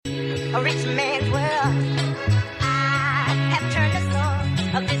a rich man's world. I have turned the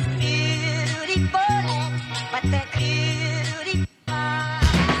soul of this beautiful land, but the beauty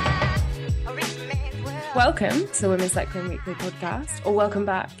a rich man's world. Welcome to the Women's Cycling Weekly podcast, or welcome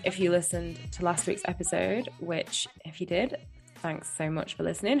back if you listened to last week's episode, which if you did, thanks so much for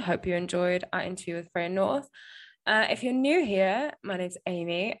listening. Hope you enjoyed our interview with Freya North. If you're new here, my name's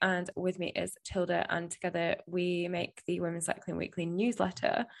Amy and with me is Tilda, and together we make the Women's Cycling Weekly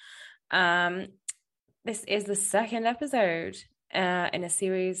newsletter. This is the second episode in a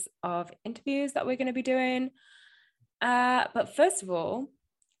series of interviews that we're going to be doing. But first of all,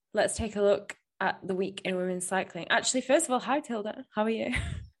 let's take a look at the week in women's cycling. Actually, first of all, hi Tilda, how are you?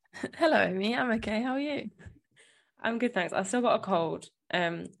 Hello Amy, I'm okay, how are you? I'm good, thanks. I've still got a cold.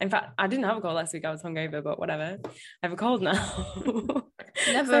 In fact, I didn't have a cold last week. I was hungover, but whatever. I have a cold now.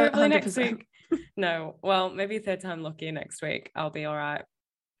 Never so 100%. Next week. No, well, maybe third time lucky next week. I'll be all right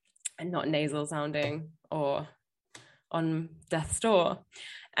and not nasal sounding or on death's door.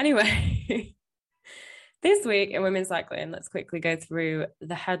 Anyway, this week in women's cycling, let's quickly go through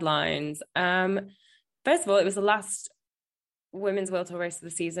the headlines. First of all, it was the last women's World Tour race of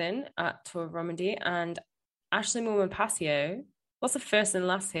the season at Tour of Romandy, and Ashley Moolman-Pasio, what's the first and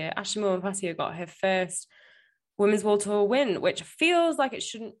last here? Ashley Moolman-Pasio got her first Women's World Tour win, which feels like it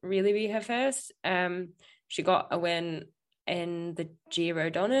shouldn't really be her first. She got a win in the Giro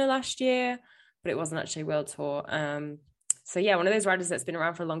d'Onor last year, but it wasn't actually World Tour. So yeah, one of those riders that's been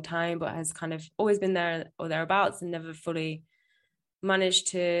around for a long time, but has kind of always been there or thereabouts and never fully managed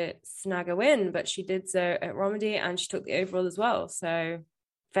to snag a win. But she did so at Romandy and she took the overall as well. So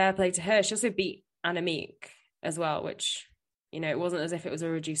fair play to her. She also beat Anna Meek as well, which, you know, it wasn't as if it was a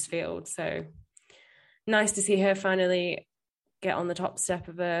reduced field. So nice to see her finally get on the top step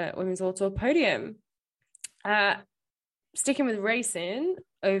of a Women's World Tour podium. Sticking with racing,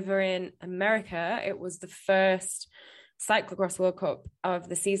 over in America, it was the first cyclocross World Cup of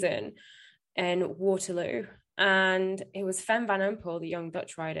the season in Waterloo. And it was Fem van Empel, the young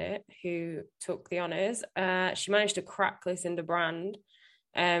Dutch rider, who took the honours. She managed to crack Lucinda Brand,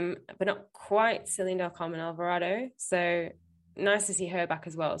 but not quite Celine Carmen Alvarado. So nice to see her back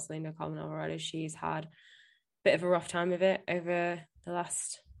as well, Celine Carmen Alvarado. She's had a bit of a rough time of it over the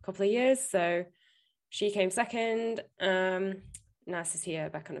last couple of years. So she came second. Nice to see her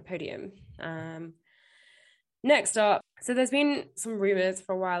back on the podium. Next up, so there's been some rumours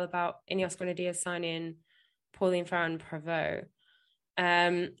for a while about Ineos Grenadiers signing Pauline Ferrand-Prévot.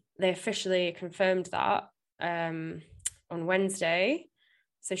 They officially confirmed that on Wednesday.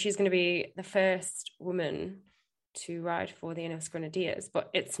 So she's going to be the first woman to ride for the Ineos Grenadiers, but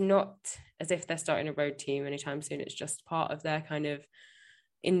it's not as if they're starting a road team anytime soon. It's just part of their kind of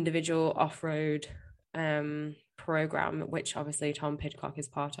individual off-road program, which obviously Tom Pidcock is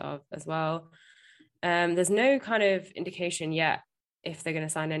part of as well. There's no kind of indication yet if they're going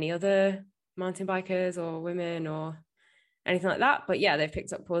to sign any other mountain bikers or women or anything like that. But yeah, they've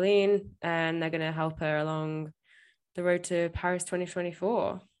picked up Pauline and they're going to help her along the road to Paris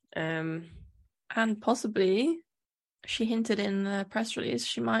 2024. And possibly, she hinted in the press release,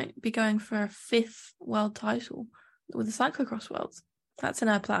 she might be going for a 5th world title with the cyclocross worlds. That's in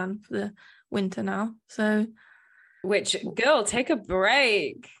her plan for the winter now. So, which, girl, take a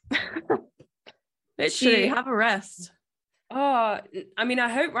break. Literally, have a rest. Oh, I mean, I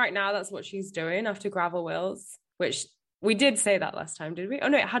hope right now that's what she's doing after Gravel Wheels, which we did say that last time, did we? Oh,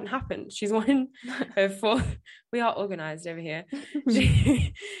 no, it hadn't happened. She's won her 4th. We are organised over here.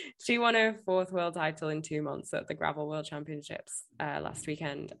 She won her 4th world title in 2 months at the Gravel World Championships last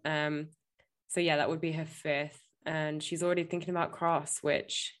weekend. So, yeah, that would be her 5th. And she's already thinking about cross,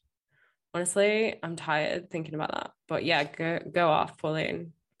 which, honestly, I'm tired thinking about that. But, yeah, go off,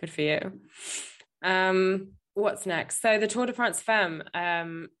 Pauline. Good for you. What's next? So the Tour de France Femme,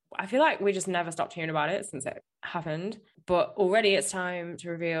 I feel like we just never stopped hearing about it since it happened, but already it's time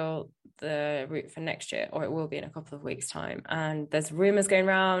to reveal the route for next year, or it will be in a couple of weeks' time. And there's rumors going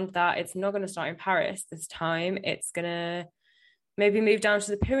around that it's not going to start in Paris this time. It's going to maybe move down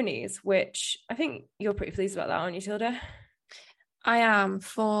to the Pyrenees, which I think you're pretty pleased about that, aren't you, Tilda? I am,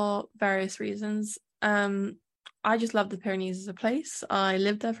 for various reasons. I just love the Pyrenees as a place. I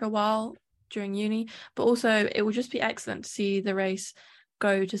lived there for a while during uni, but also it will just be excellent to see the race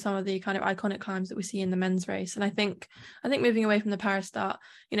go to some of the kind of iconic climbs that we see in the men's race. And I think moving away from the Paris start,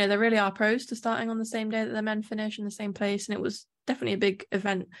 you know, there really are pros to starting on the same day that the men finish in the same place, and it was definitely a big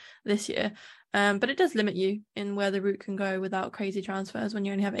event this year. But it does limit you in where the route can go without crazy transfers when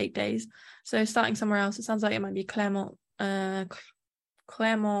you only have 8 days. So starting somewhere else, it sounds like it might be Clermont-Ferrand.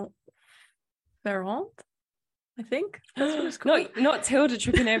 I think that's what it's called. Not Tilda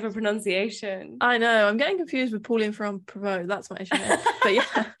tripping over pronunciation. I know, I'm getting confused with Pauline from Provence. That's my issue here. But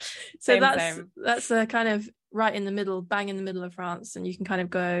yeah, so Same. that's kind of right in the middle, bang in the middle of France, and you can kind of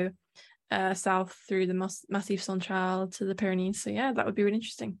go south through the Massif Central to the Pyrenees. So yeah, that would be really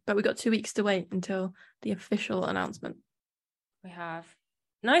interesting. But we got 2 weeks to wait until the official announcement. We have.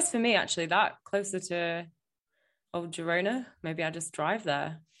 Nice for me, actually, that closer to old Girona. Maybe I just drive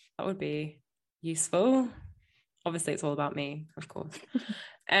there. That would be useful. Obviously, it's all about me, of course.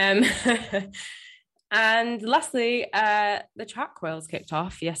 And lastly, the track quills kicked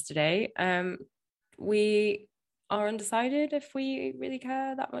off yesterday. We are undecided if we really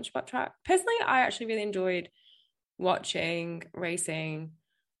care that much about track. Personally, I actually really enjoyed watching racing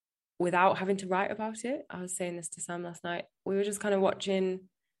without having to write about it. I was saying this to Sam last night. We were just kind of watching.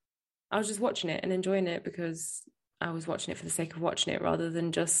 I was just watching it and enjoying it because I was watching it for the sake of watching it rather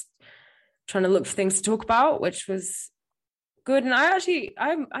than just trying to look for things to talk about, which was good. And I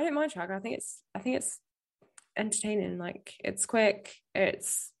didn't mind track. I think it's entertaining. Like, it's quick,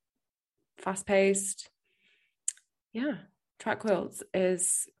 it's fast paced. Yeah, track quilts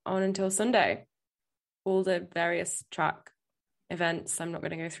is on until Sunday. All the various track events. I'm not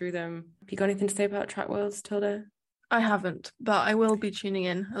going to go through them. Have you got anything to say about track quilts, Tilda? I haven't, but I will be tuning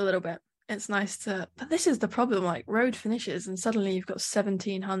in a little bit. It's nice to, but this is the problem, like road finishes and suddenly you've got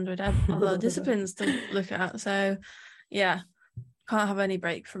 1,700 other disciplines to look at. So yeah, can't have any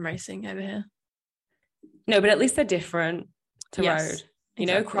break from racing over here. No, but at least they're different to Yes, road. You exactly.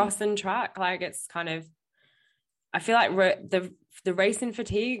 know, cross and track, like it's kind of, I feel like the racing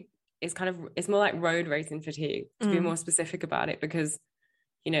fatigue is it's more like road racing fatigue, to be more specific about it, because,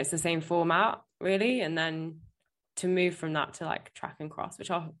 you know, it's the same format really. And then to move from that to like track and cross, which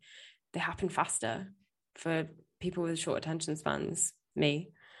they happen faster for people with short attention spans, me,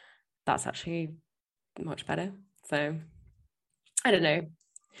 that's actually much better. So I don't know.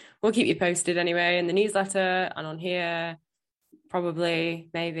 We'll keep you posted anyway in the newsletter and on here, probably,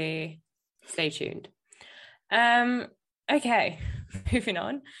 maybe. Stay tuned. Okay, moving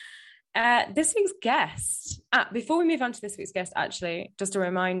on. This week's guest. Before we move on to this week's guest, actually, just a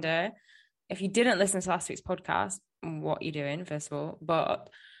reminder, if you didn't listen to last week's podcast, what you're doing, first of all, but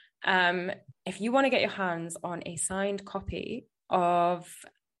if you want to get your hands on a signed copy of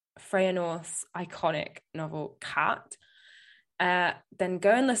Freya North's iconic novel Cat, then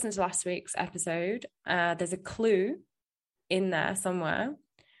go and listen to last week's episode. There's a clue in there somewhere,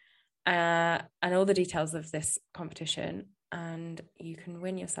 and all the details of this competition, and you can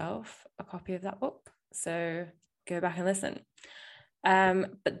win yourself a copy of that book. So go back and listen.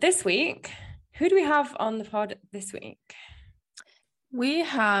 But this week, who do we have on the pod this week? We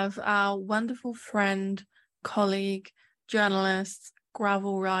have our wonderful friend, colleague, journalist,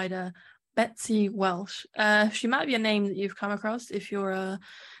 gravel rider, Betsy Welch. She might be a name that you've come across if you're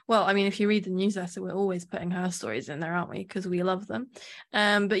if you read the newsletter, we're always putting her stories in there, aren't we? Because we love them.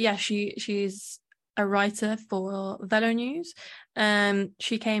 But yeah, she's a writer for Velo News.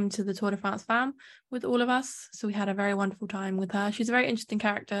 She came to the Tour de France Fam with all of us, so we had a very wonderful time with her. She's a very interesting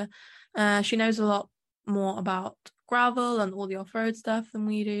character. She knows a lot more about gravel and all the off-road stuff than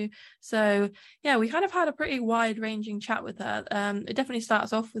we do. So yeah, we kind of had a pretty wide-ranging chat with her. It definitely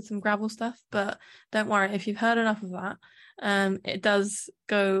starts off with some gravel stuff, but don't worry, if you've heard enough of that, it does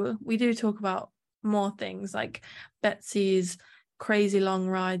go. We do talk about more things like Betsy's crazy long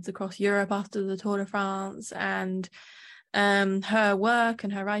rides across Europe after the Tour de France, and her work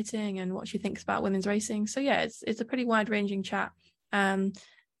and her writing and what she thinks about women's racing. So yeah, it's a pretty wide-ranging chat.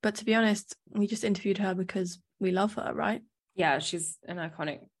 But to be honest, we just interviewed her because we love her, right? Yeah, she's an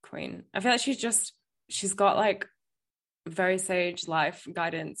iconic queen. I feel like she's got like very sage life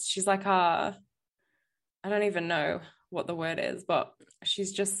guidance. She's like I don't even know what the word is, but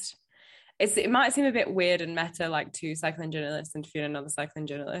she's just, it might seem a bit weird and meta, like two cycling journalists interviewing another cycling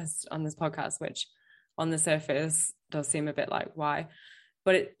journalist on this podcast, which on the surface does seem a bit like, why?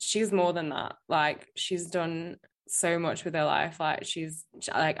 But she's more than that. Like, she's done so much with her life. Like, she's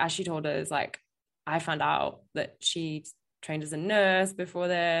like, as she told us, like, I found out that she trained as a nurse before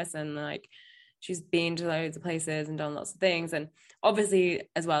this, and like she's been to loads of places and done lots of things. And obviously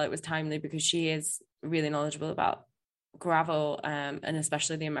as well, it was timely because she is really knowledgeable about gravel, and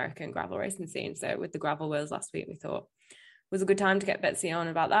especially the American gravel racing scene. So with the Gravel Wheels last week, we thought it was a good time to get Betsy on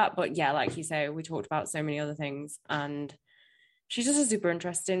about that. But yeah, like you say, we talked about so many other things, and she's just a super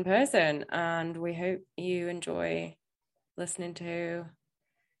interesting person, and we hope you enjoy listening to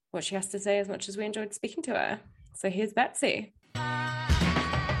what she has to say as much as we enjoyed speaking to her. So here's Betsy.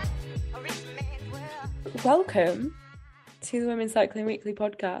 Welcome to the Women's Cycling Weekly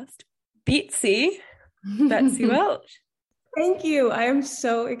podcast, Betsy. Betsy Welch. Thank you. I am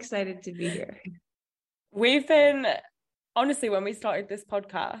so excited to be here. We've been, honestly, when we started this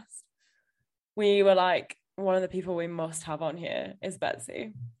podcast, we were like, one of the people we must have on here is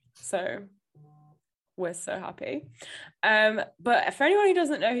Betsy. So we're so happy. But for anyone who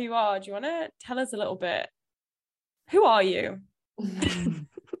doesn't know who you are, do you want to tell us a little bit? Who are you?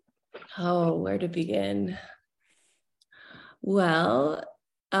 Oh, where to begin? Well,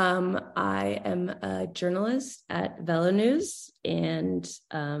 I am a journalist at Velo News, and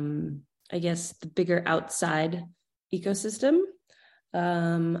I guess the bigger outside ecosystem.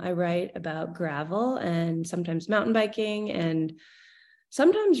 I write about gravel and sometimes mountain biking and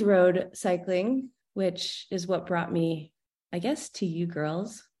sometimes road cycling, which is what brought me, I guess, to you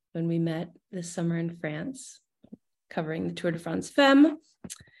girls when we met this summer in France, covering the Tour de France Femme.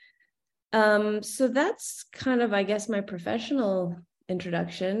 So that's kind of, I guess, my professional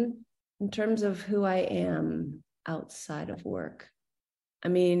introduction in terms of who I am outside of work. I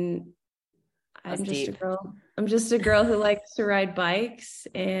mean, I'm just a girl who likes to ride bikes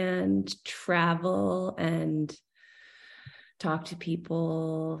and travel and talk to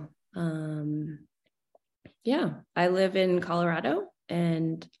people. Yeah, I live in Colorado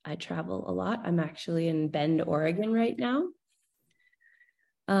and I travel a lot. I'm actually in Bend, Oregon right now.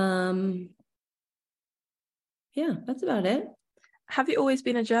 Yeah, that's about it. Have you always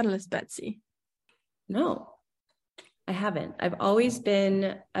been a journalist, Betsy? No, I haven't. I've always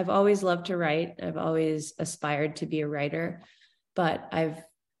loved to write. I've always aspired to be a writer, but I've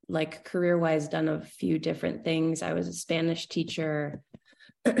career-wise done a few different things. I was a Spanish teacher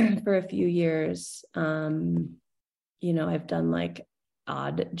for a few years. I've done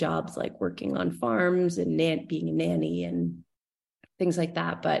odd jobs like working on farms and being a nanny and things like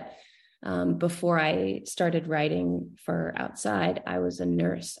that. But before I started writing for outside, I was a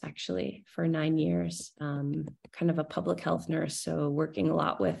nurse actually for 9 years, kind of a public health nurse. So working a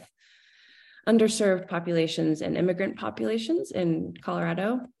lot with underserved populations and immigrant populations in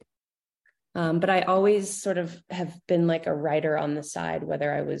Colorado. But I always sort of have been like a writer on the side,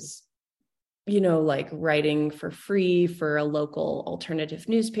 whether I was, writing for free for a local alternative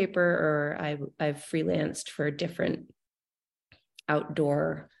newspaper, or I've freelanced for different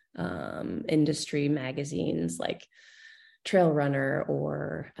outdoor industry magazines like Trail Runner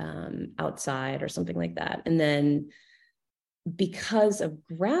or Outside or something like that. And then because of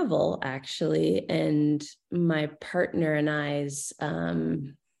gravel, actually, and my partner and I's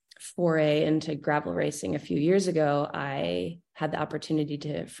foray into gravel racing a few years ago, I had the opportunity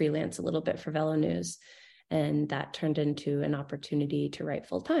to freelance a little bit for Velo News. And that turned into an opportunity to write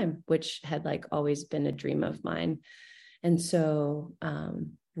full time, which had always been a dream of mine. And so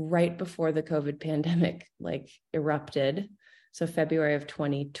right before the COVID pandemic erupted, so February of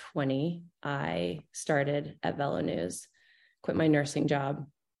 2020, I started at Velo News, quit my nursing job,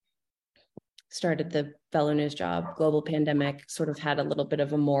 started the Velo News job. Global pandemic, sort of had a little bit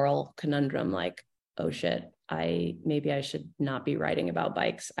of a moral conundrum, oh shit, maybe I should not be writing about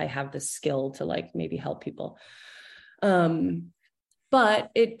bikes. I have the skill to maybe help people.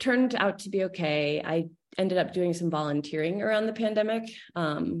 But it turned out to be okay. I ended up doing some volunteering around the pandemic.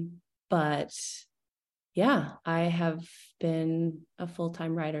 But yeah, I have been a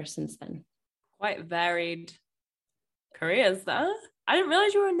full-time writer since then. Quite varied careers there. I didn't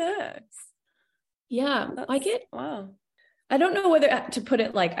realize you were a nurse. Yeah, wow. I don't know whether to put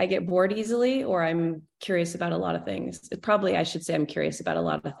it I get bored easily or I'm curious about a lot of things. I should say I'm curious about a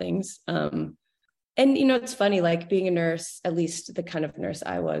lot of things. And, it's funny, being a nurse, at least the kind of nurse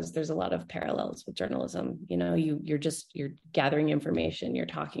I was, there's a lot of parallels with journalism. You're gathering information, you're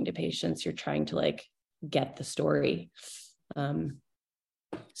talking to patients, you're trying to get the story.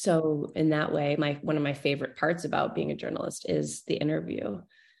 So in that way, one of my favorite parts about being a journalist is the interview.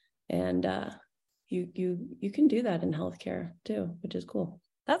 And you can do that in healthcare too, which is cool.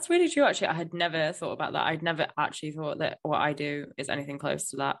 That's really true, actually. I had never thought about that. I'd never actually thought that what I do is anything close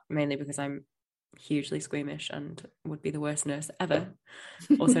to that, mainly because I'm hugely squeamish and would be the worst nurse ever.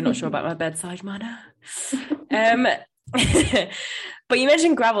 Also not sure about my bedside manner. But you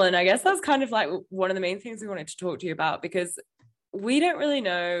mentioned gravel, and I guess that's kind of one of the main things we wanted to talk to you about, because we don't really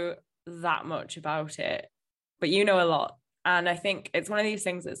know that much about it, but you know a lot. And I think it's one of these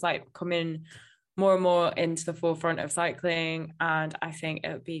things that's coming more and more into the forefront of cycling. And I think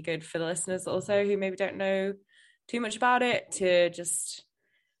it would be good for the listeners also who maybe don't know too much about it to just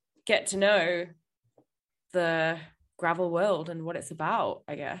get to know the gravel world and what it's about,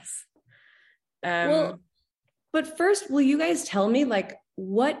 I guess. But first, will you guys tell me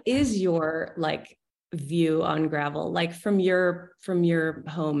what is your view on gravel, like from your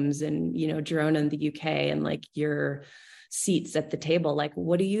homes in, you know, Girona in the UK, and like your seats at the table? Like,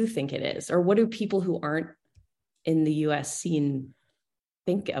 what do you think it is? Or what do people who aren't in the US scene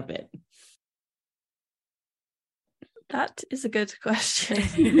think of it? That is a good question.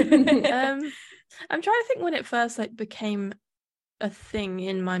 I'm trying to think when it first like became a thing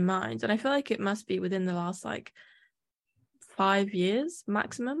in my mind, and I feel like it must be within the last like 5 years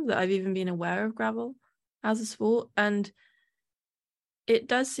maximum that I've even been aware of gravel as a sport. And it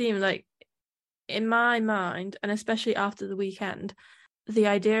does seem like, in my mind, and especially after the weekend, the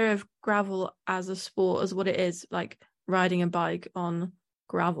idea of gravel as a sport, as what it is, like riding a bike on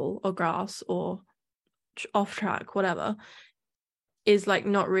gravel or grass or off track, whatever, is like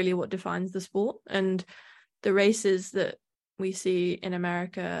not really what defines the sport. And the races that we see in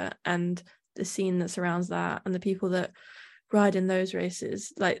America and the scene that surrounds that and the people that ride in those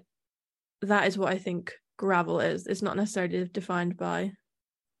races, like that is what I think gravel is. It's not necessarily defined by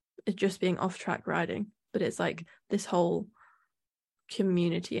it just being off track riding, but it's like this whole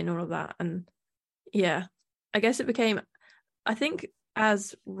community and all of that. And yeah, I guess it became, I think,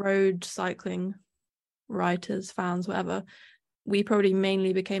 as road cycling writers, fans, whatever, we probably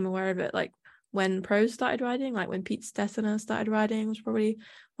mainly became aware of it like when pros started riding, like when Pete Stetina started riding, was probably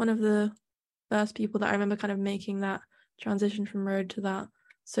one of the first people that I remember kind of making that transition from road to that.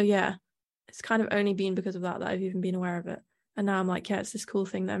 So yeah, it's kind of only been because of that I've even been aware of it. And now I'm like, yeah, it's this cool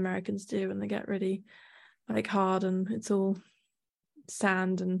thing that Americans do, and they get really like hard and it's all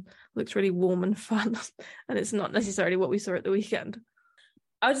sand and looks really warm and fun. And it's not necessarily what we saw at the weekend.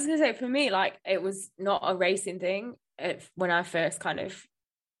 I was just gonna say, for me, like, it was not a racing thing when I first kind of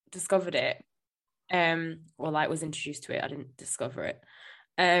discovered it, or like was introduced to it. I didn't discover it.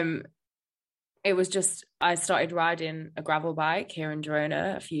 It was just, I started riding a gravel bike here in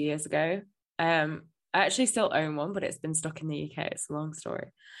Girona a few years ago. I actually still own one, but it's been stuck in the UK. It's a long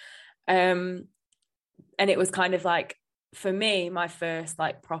story. And it was kind of like, for me, my first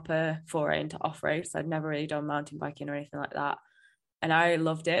like proper foray into off-road. So I'd never really done mountain biking or anything like that. And I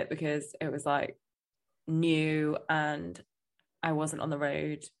loved it because it was like new and I wasn't on the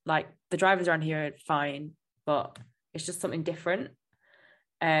road. Like the drivers around here are fine, but it's just something different.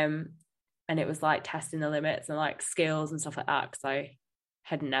 And it was like testing the limits and like skills and stuff like that, because I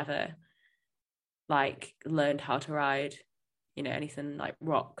had never like learned how to ride, you know, anything like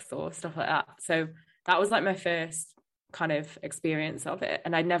rocks or stuff like that. So that was like my first kind of experience of it,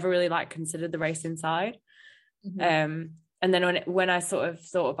 and I'd never really like considered the racing side. And then when I sort of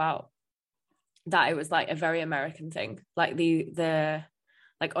thought about that, it was like a very American thing, like the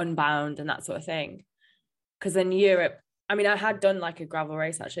like Unbound and that sort of thing. Because in Europe, I mean, I had done like a gravel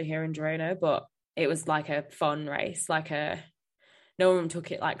race actually here in Girona, but it was like a fun race, no one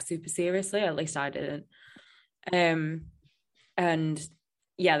took it like super seriously, at least I didn't. And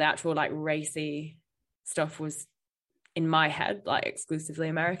yeah, the actual like racy stuff was in my head like exclusively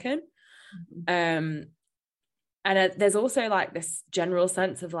American. And there's also like this general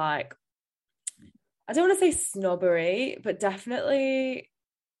sense of like, I don't want to say snobbery, but definitely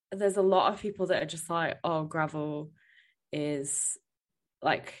there's a lot of people that are just like, oh, gravel is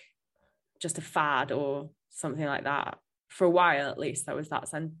like just a fad or something like that. For a while at least there was that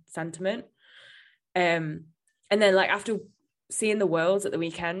sentiment. And then like after seeing the Worlds at the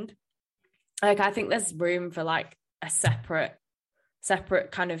weekend, like I think there's room for like a separate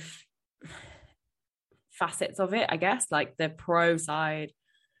kind of facets of it, I guess, like the pro side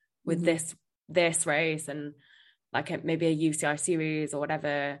with this race and like maybe a UCI series or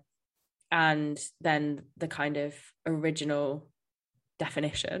whatever, and then the kind of original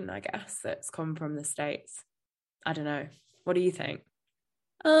definition, I guess, that's come from the States. I don't know. What do you think?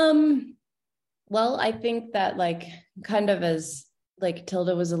 Well, I think that like kind of as like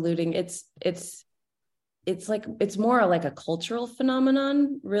Tilda was alluding, it's like it's more like a cultural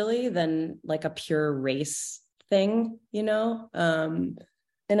phenomenon really than like a pure race thing, you know?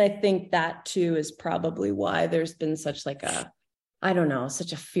 And I think that too is probably why there's been such like a, I don't know,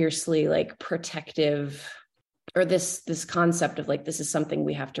 such a fiercely like protective, or this concept of like, this is something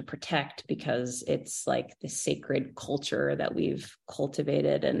we have to protect because it's like the sacred culture that we've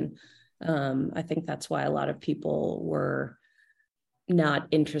cultivated. And I think that's why a lot of people were not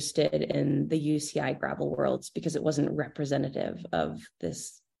interested in the UCI gravel worlds, because it wasn't representative of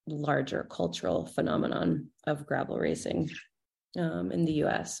this larger cultural phenomenon of gravel racing in the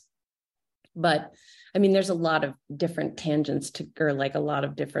US. But I mean, there's a lot of different tangents or like a lot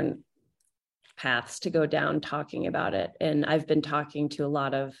of different paths to go down talking about it. And I've been talking to a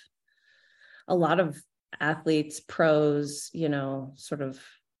lot of athletes, pros, you know, sort of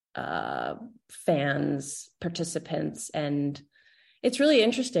fans, participants. And it's really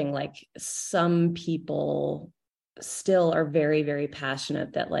interesting. Like some people still are very, very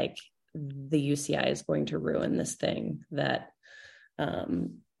passionate that like the UCI is going to ruin this thing that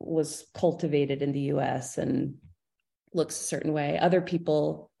was cultivated in the US and looks a certain way. Other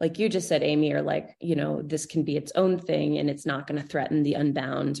people, like you just said, Amy, are like, you know, this can be its own thing and it's not going to threaten the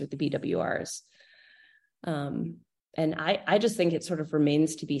Unbounds or the BWRs. And I just think it sort of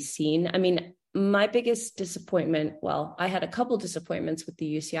remains to be seen. I mean, my biggest disappointment, well, I had a couple disappointments with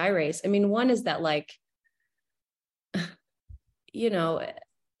the UCI race. I mean, one is that like, you know,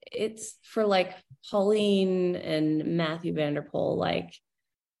 it's for like Pauline and Matthew Vanderpool, like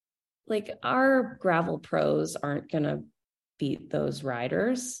our gravel pros aren't going to beat those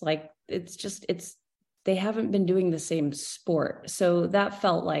riders. Like they haven't been doing the same sport. So that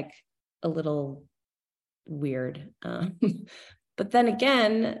felt like a little weird. But then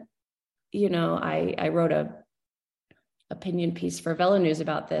again, you know, I wrote a opinion piece for Velo News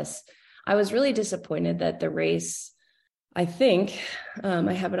about this. I was really disappointed that the race, I think,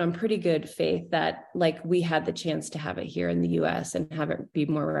 I have it on pretty good faith that like we had the chance to have it here in the US and have it be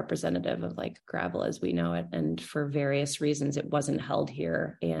more representative of like gravel as we know it. And for various reasons, it wasn't held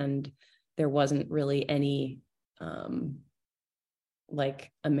here. And there wasn't really any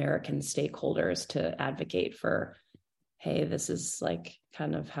like American stakeholders to advocate for, hey, this is like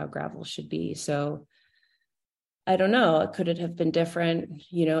kind of how gravel should be. So I don't know, could it have been different?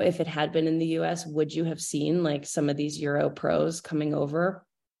 You know, if it had been in the US, would you have seen like some of these Euro pros coming over?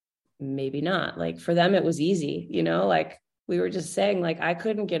 Maybe not. Like for them, it was easy, you know, like we were just saying, like I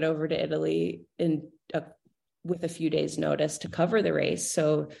couldn't get over to Italy with a few days notice to cover the race.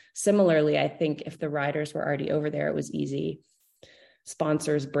 So similarly, I think if the riders were already over there, it was easy.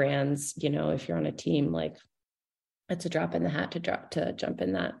 Sponsors, brands, you know, if you're on a team, like it's a drop in the hat to jump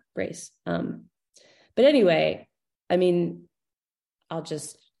in that race. But anyway, I mean, I'll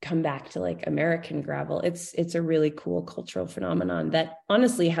just come back to like American gravel. It's a really cool cultural phenomenon that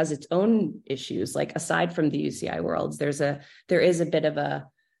honestly has its own issues. Like aside from the UCI worlds, there is a bit of a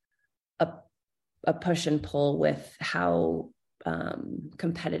push and pull with how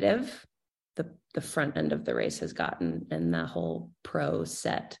competitive the front end of the race has gotten and the whole pro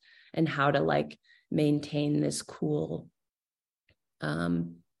set and how to like maintain this cool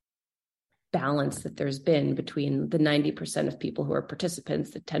balance that there's been between the 90% of people who are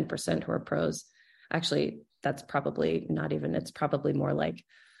participants, the 10% who are pros. Actually, that's probably not even, it's probably more like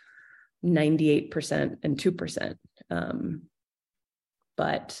 98% and 2%.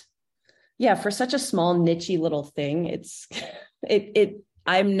 But yeah, for such a small niche-y little thing,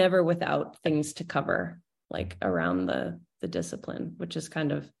 I'm never without things to cover like around the discipline, which is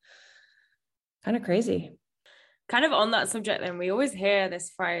kind of crazy. Kind of on that subject then, we always hear this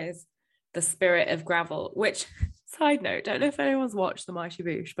phrase, the spirit of gravel, which, side note, don't know if anyone's watched the Mighty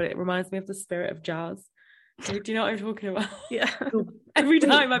Boosh, but it reminds me of the spirit of jazz. Do you know what I'm talking about? Yeah. Every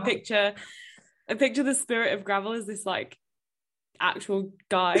time I picture the spirit of gravel as this like actual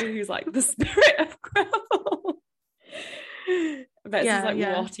guy who's like the spirit of gravel. Betsy's like,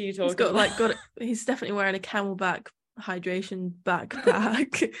 what are you talking about? He's definitely wearing a Camelback hydration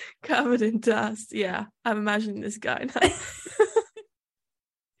backpack covered in dust. Yeah, I'm imagining this guy now.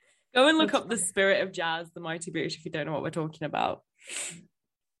 Go and look up the spirit of jazz, the Mighty Boosh, if you don't know what we're talking about.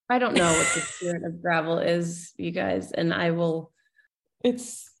 I don't know what the spirit of gravel is, you guys, and I will.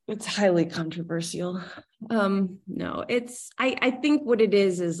 It's highly controversial. No, I think what it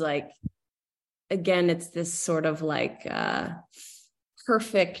is like, again, it's this sort of like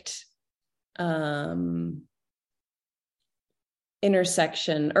perfect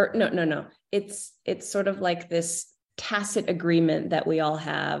intersection, or no. It's sort of like this tacit agreement that we all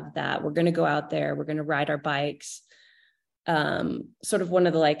have that we're going to go out there, we're going to ride our bikes. Sort of one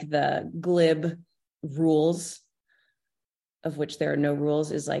of the glib rules, of which there are no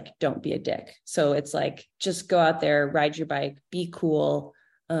rules, is like, don't be a dick. So it's like, just go out there, ride your bike, be cool.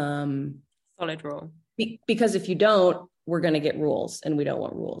 Solid rule. Because if you don't, we're going to get rules, and we don't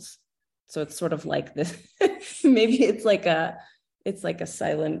want rules. So it's sort of like this, maybe it's like a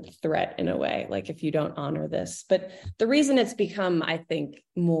silent threat in a way, like if you don't honor this. But the reason it's become, I think,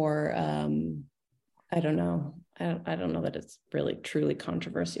 more, I don't know that it's really truly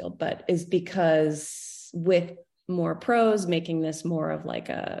controversial, but is because with more pros making this more of like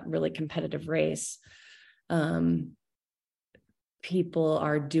a really competitive race, people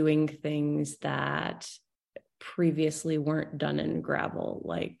are doing things that previously weren't done in gravel.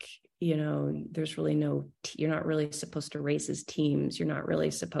 Like, you know, there's really you're not really supposed to race as teams. You're not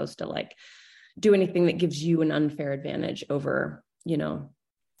really supposed to like do anything that gives you an unfair advantage over, you know,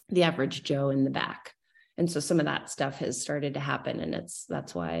 the average Joe in the back. And so some of that stuff has started to happen. And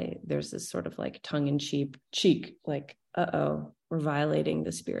that's why there's this sort of like tongue in cheek, like, we're violating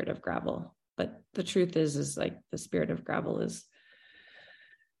the spirit of gravel. But the truth is like the spirit of gravel is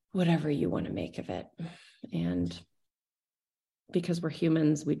whatever you want to make of it. And because we're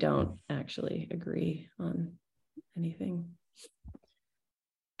humans, we don't actually agree on anything.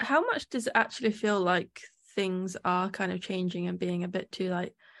 How much does it actually feel like things are kind of changing and being a bit too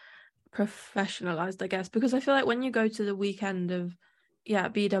like professionalized, I guess? Because I feel like when you go to the weekend of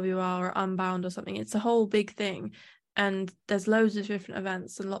BWR or Unbound or something, it's a whole big thing, and there's loads of different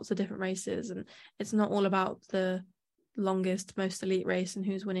events and lots of different races, and it's not all about the longest, most elite race and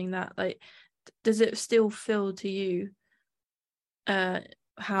who's winning that. Like, does it still feel to you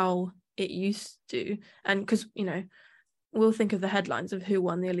how it used to? And because, you know, we'll think of the headlines of who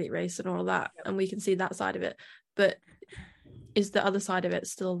won the elite race and all of that, and we can see that side of it, but is the other side of it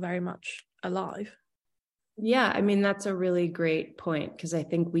still very much alive? Yeah, I mean, that's a really great point, because I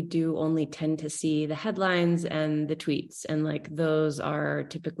think we do only tend to see the headlines and the tweets, and like those are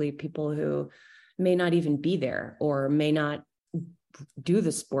typically people who may not even be there or may not do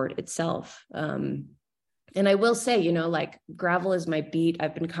the sport itself. And I will say, you know, like gravel is my beat.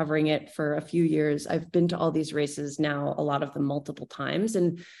 I've been covering it for a few years. I've been to all these races now, a lot of them multiple times.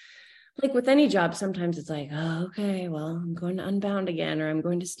 And like with any job, sometimes it's like, oh, okay, well, I'm going to Unbound again, or I'm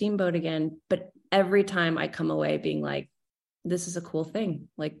going to Steamboat again. But every time I come away being like, this is a cool thing.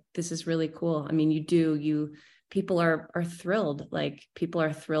 Like, this is really cool. I mean, people are thrilled. Like, people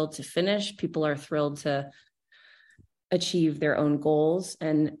are thrilled to finish. People are thrilled to achieve their own goals.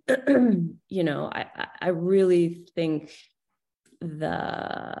 And, you know, I really think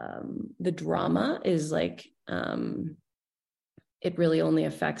the drama is like, it really only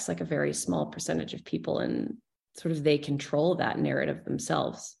affects like a very small percentage of people, and sort of they control that narrative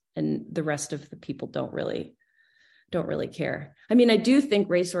themselves, and the rest of the people don't really care. I mean, I do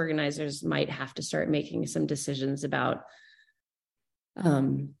think race organizers might have to start making some decisions about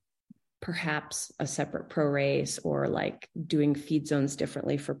perhaps a separate pro race, or like doing feed zones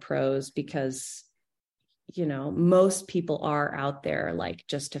differently for pros, because, you know, most people are out there like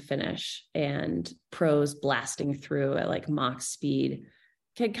just to finish, and pros blasting through at like Mach speed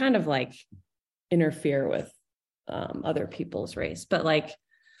can kind of like interfere with other people's race. But like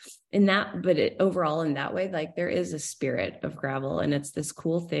overall in that way, like there is a spirit of gravel, and it's this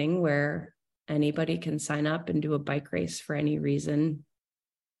cool thing where anybody can sign up and do a bike race for any reason,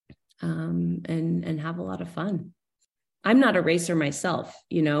 and have a lot of fun. I'm not a racer myself,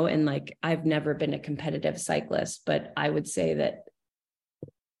 you know, and like I've never been a competitive cyclist, but I would say that,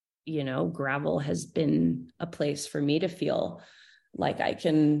 you know, gravel has been a place for me to feel like I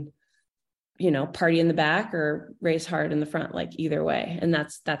can, you know, party in the back or race hard in the front, like either way. And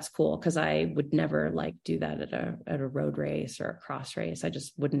that's cool, because I would never like do that at a road race or a cross race. I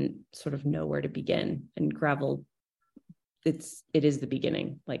just wouldn't sort of know where to begin. And gravel, it is the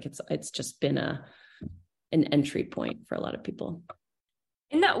beginning. Like it's just been an entry point for a lot of people.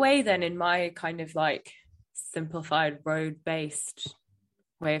 In that way, then, in my kind of like simplified road-based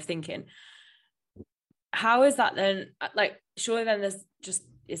way of thinking, how is that then? Like, surely then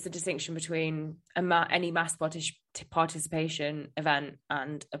it's the distinction between any mass participation event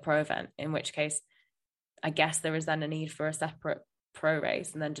and a pro event, in which case I guess there is then a need for a separate pro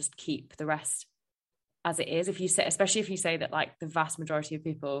race, and then just keep the rest as it is. Especially if you say that like the vast majority of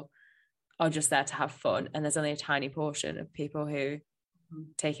people are just there to have fun, and there's only a tiny portion of people who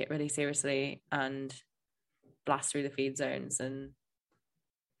take it really seriously and blast through the feed zones. And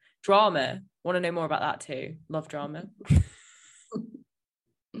drama, want to know more about that too. Love drama.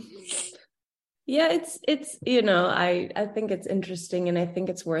 Yeah, it's you know, I think it's interesting, and I think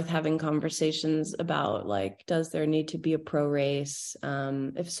it's worth having conversations about like, does there need to be a pro race?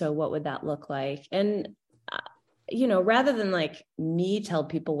 If so, what would that look like? And you know, rather than like me tell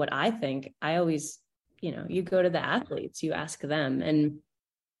people what I think, I always, you know, you go to the athletes, you ask them. And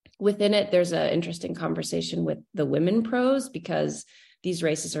within it, there's an interesting conversation with the women pros, because these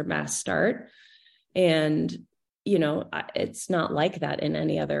races are mass start. And, you know, it's not like that in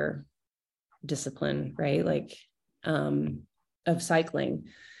any other discipline, right? Like of cycling.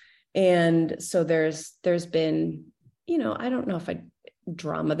 And so there's been, you know, I don't know if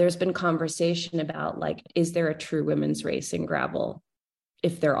there's been conversation about like, is there a true women's race in gravel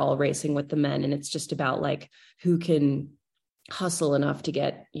if they're all racing with the men? And it's just about like who can hustle enough to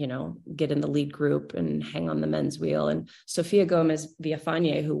get in the lead group and hang on the men's wheel. And Sofia Gomez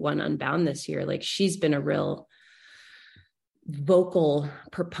Villafañe, who won Unbound this year, like she's been a real vocal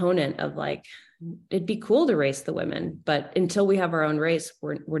proponent of like, it'd be cool to race the women, but until we have our own race,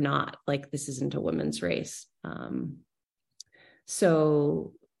 we're not, like, this isn't a women's race.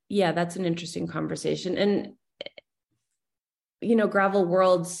 So yeah, that's an interesting conversation. And, you know, Gravel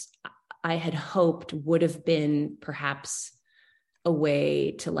Worlds, I had hoped would have been perhaps a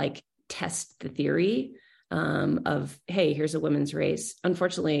way to like test the theory of, hey, here's a women's race.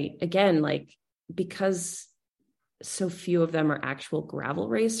 Unfortunately, again, like, because so few of them are actual gravel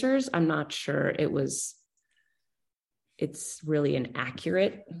racers, I'm not sure it's really an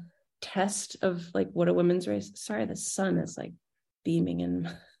accurate test of like what a women's race. Sorry, the sun is like beaming in.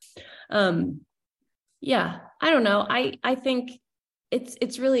 Yeah, I don't know. I think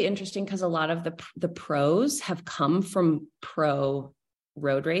it's really interesting because a lot of the pros have come from pro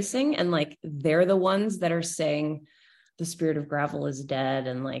road racing, and like they're the ones that are saying the spirit of gravel is dead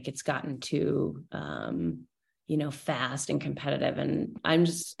and like it's gotten too you know, fast and competitive. And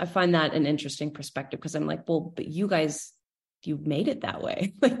I find that an interesting perspective, because I'm like, well, but you guys, you made it that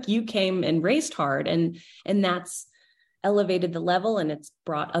way. Like you came and raced hard, and that's elevated the level, and it's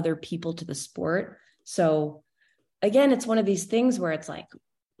brought other people to the sport. So again, it's one of these things where it's like,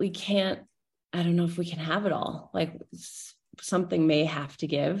 I don't know if we can have it all. Like something may have to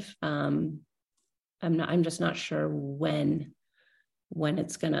give. I'm just not sure when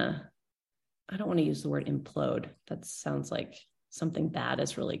it's gonna, I don't want to use the word implode. That sounds like something bad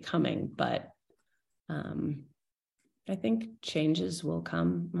is really coming, but I think changes will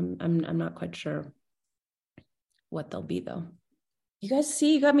come. I'm not quite sure what they'll be though. You guys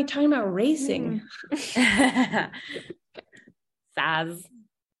see, you got me talking about racing. Saz.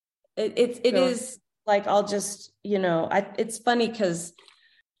 It is like, I'll just, you know, it's funny because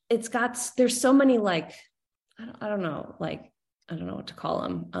there's so many like, I don't know, like, I don't know what to call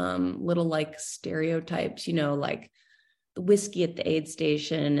them. Little like stereotypes, you know, like the whiskey at the aid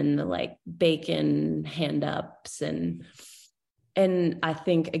station and the like bacon hand ups. And I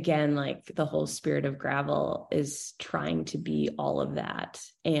think again, like the whole spirit of gravel is trying to be all of that,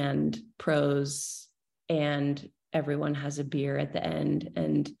 and pros, and everyone has a beer at the end.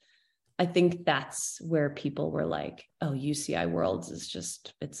 And I think that's where people were like, oh, UCI Worlds is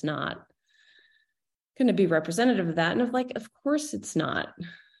just, it's not going to be representative of that. And of like, of course it's not.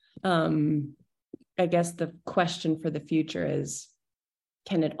 I guess the question for the future is,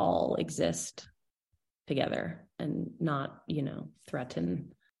 can it all exist together and not, you know,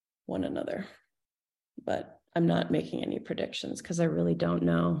 threaten one another? But I'm not making any predictions because I really don't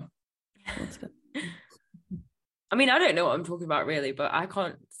know what's going to. I mean, I don't know what I'm talking about really, but I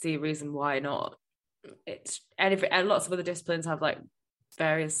can't see a reason why not. And lots of other disciplines have like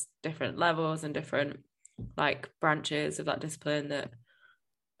various different levels and different like branches of that discipline that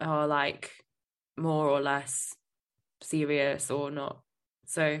are like more or less serious or not.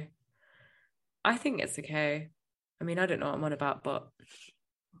 So I think it's okay. I mean, I don't know what I'm on about, but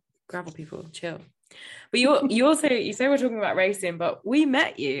gravel people, chill. But you say we're talking about racing, but we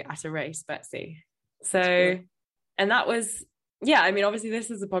met you at a race, Betsy. So, and that was, yeah, I mean, obviously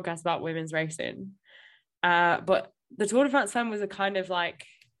this is a podcast about women's racing, but the Tour de France Femme was a kind of like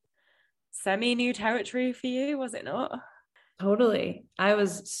semi-new territory for you, was it not? Totally. I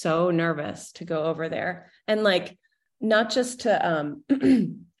was so nervous to go over there, and like, not just to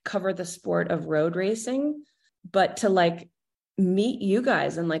cover the sport of road racing, but to like meet you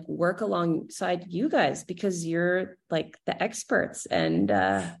guys and like work alongside you guys, because you're like the experts, and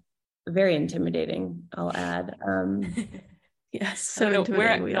very intimidating, I'll add. Yes, so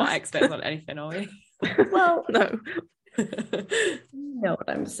intimidating. We're not experts on anything, are we? Well, No. You know what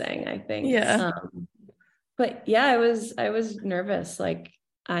I'm saying, I think. Yeah. But yeah, I was nervous. Like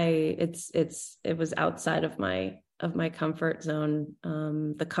it was outside of my comfort zone.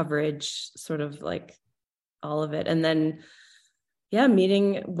 The coverage, sort of like all of it. And then, yeah,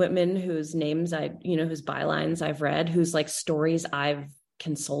 meeting women whose names whose bylines I've read, whose like stories I've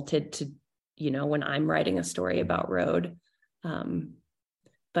consulted to, you know, when I'm writing a story about road.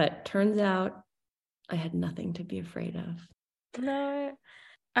 But turns out I had nothing to be afraid of. No,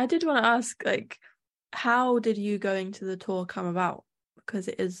 I did want to ask, like, how did you going to the tour come about? Because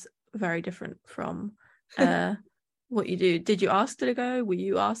it is very different from what you do. Did you ask to go? Were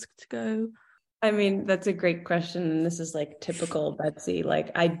you asked to go? I mean, that's a great question. And this is like typical Betsy.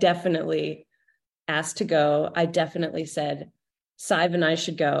 Like, I definitely asked to go. I definitely said, Sive and I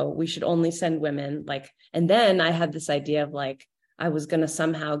should go. We should only send women. Like, and then I had this idea of like, I was going to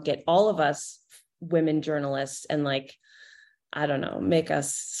somehow get all of us women journalists and like, I don't know, make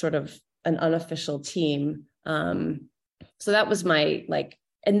us sort of an unofficial team. So that was my like,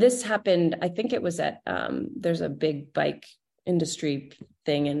 and this happened, I think it was at, there's a big bike industry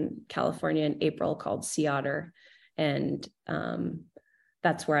thing in California in April called Sea Otter. And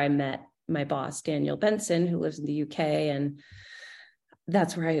that's where I met my boss, Daniel Benson, who lives in the UK. And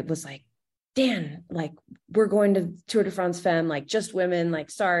that's where I was like, Dan, like, we're going to Tour de France Femme, like just women, like,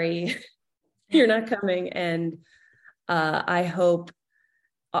 sorry, you're not coming. And I hope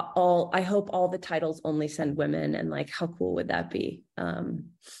all the titles only send women, and like, how cool would that be?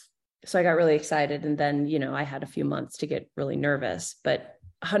 So I got really excited. And then, you know, I had a few months to get really nervous, but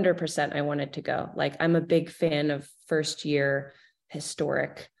 100% I wanted to go. Like, I'm a big fan of first year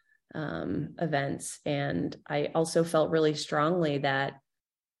historic events. And I also felt really strongly that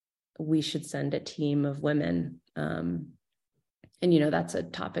we should send a team of women. And, you know, that's a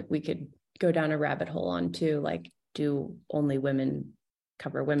topic we could go down a rabbit hole on too. Like, do only women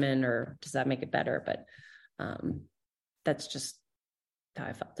cover women, or does that make it better? But that's just how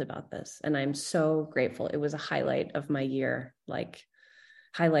I felt about this. And I'm so grateful. It was a highlight of my year, like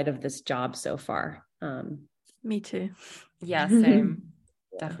highlight of this job so far. Me too. Yeah, same.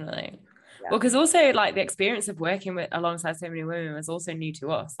 Yeah. Definitely. Yeah. Well, because also like the experience of working with alongside so many women was also new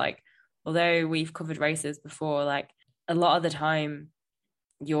to us. Like, although we've covered races before, like a lot of the time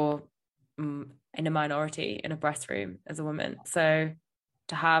you're in a minority in a breast room as a woman. So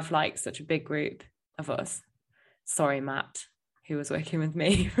to have like such a big group of us, sorry, Matt, who was working with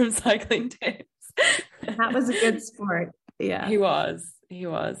me from Cycling Tips. That was a good sport. Yeah. He was.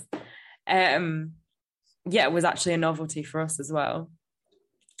 Yeah, it was actually a novelty for us as well.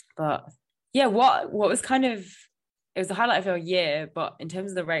 But yeah, what was kind of, it was the highlight of your year, but in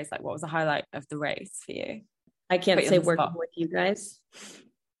terms of the race, like what was the highlight of the race for you? I can't Put you say on the working spot. with you guys.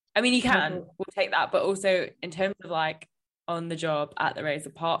 I mean, you can, we'll take that, but also in terms of like on the job at the race,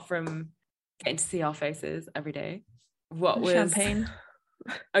 apart from getting to see our faces every day, what was champagne?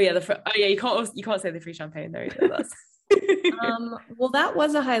 you can't say the free champagne though either. That's Well, that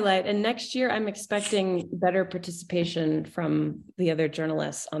was a highlight. And next year I'm expecting better participation from the other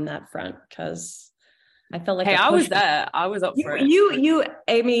journalists on that front, because I felt like, hey, I was there. I was up for it. You,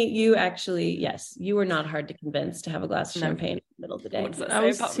 Amy, you actually, yes, you were not hard to convince to have a glass of No. champagne in the middle of the day. What does that I say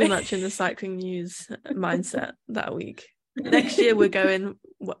was about too me? much in the cycling news mindset that week. Next year we're going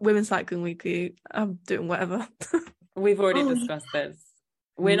Women's Cycling Weekly. I'm doing whatever. We've already discussed this.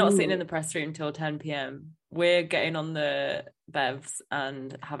 We're not sitting in Ooh. the press room till 10 p.m. We're getting on the bevs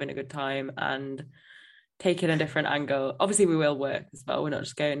and having a good time and taking a different angle. Obviously, we will work as well. We're not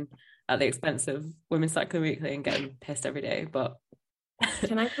just going at the expense of Women's Cycling Weekly and getting pissed every day. But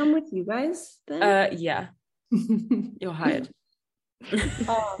Can I come with you guys then? yeah, you're hired.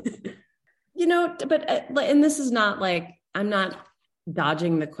 You know, but and this is not like, I'm not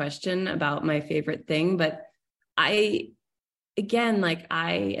dodging the question about my favorite thing, but again, like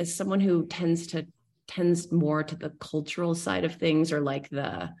as someone who tends more to the cultural side of things, or like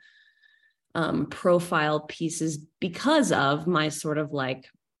the profile pieces, because of my sort of like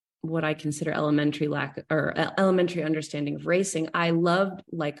what I consider elementary understanding of racing. I loved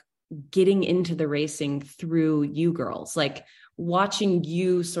like getting into the racing through you girls, like watching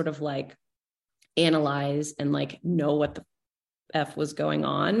you sort of like analyze and like know what the F was going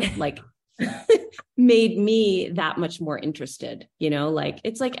on, like made me that much more interested, you know, like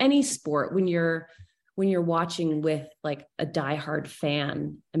it's like any sport when you're watching with like a diehard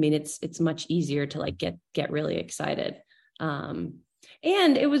fan. I mean, it's much easier to like get really excited.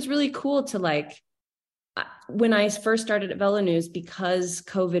 And it was really cool to like, when I first started at Velo News, because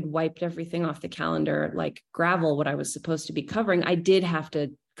COVID wiped everything off the calendar, like gravel, what I was supposed to be covering, I did have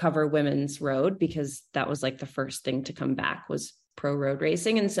to cover women's road, because that was like the first thing to come back was pro road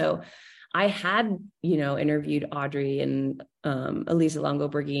racing. And so I had, you know, interviewed Audrey and Elisa Longo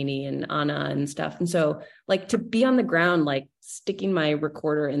Borghini and Anna and stuff. And so like to be on the ground, like sticking my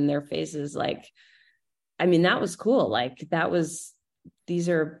recorder in their faces, like, I mean, that was cool. Like these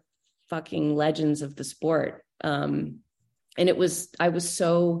are fucking legends of the sport. And I was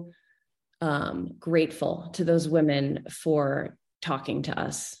so grateful to those women for talking to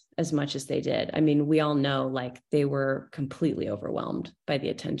us as much as they did. I mean, we all know like they were completely overwhelmed by the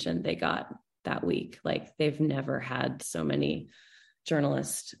attention they got that week. Like they've never had so many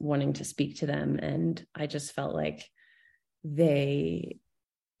journalists wanting to speak to them. And I just felt like they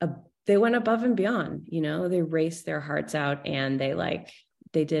went above and beyond, you know, they raced their hearts out, and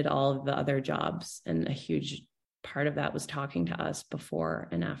they did all of the other jobs. And a huge part of that was talking to us before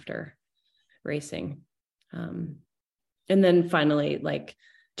and after racing. And then finally, like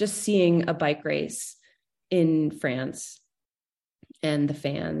just seeing a bike race in France and the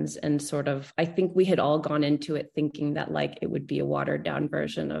fans, and sort of, I think we had all gone into it thinking that like it would be a watered down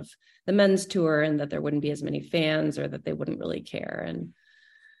version of the men's tour, and that there wouldn't be as many fans, or that they wouldn't really care. And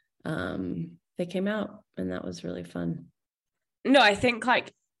they came out, and that was really fun. No, I think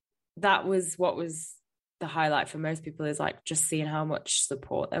like that was what was the highlight for most people, is like just seeing how much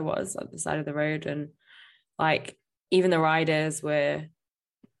support there was at the side of the road. And like even the riders were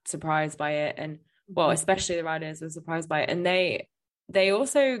surprised by it, and well, especially the riders were surprised by it. And they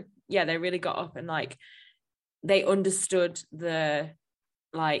also, yeah, they really got up and like they understood the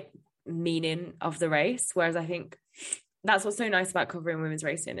like meaning of the race. Whereas I think that's what's so nice about covering women's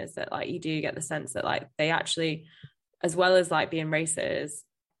racing, is that like you do get the sense that like they actually, as well as like being racers,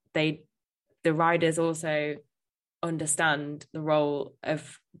 the riders also understand the role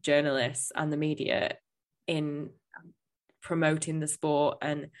of journalists and the media in promoting the sport.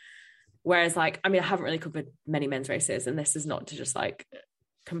 And whereas like, I mean, I haven't really covered many men's races, and this is not to just like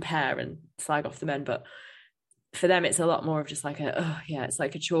compare and slag off the men, but for them it's a lot more of just like it's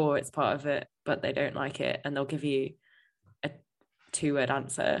like a chore, it's part of it, but they don't like it, and they'll give you a 2-word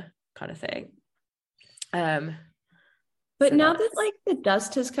answer kind of thing. But so now that like the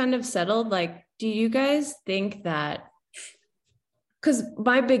dust has kind of settled, like, do you guys think that, because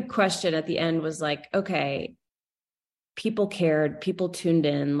my big question at the end was like, okay, people cared, people tuned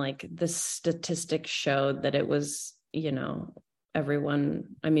in, like the statistics showed that it was, you know,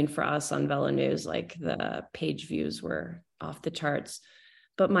 everyone, I mean, for us on Velo News, like the page views were off the charts.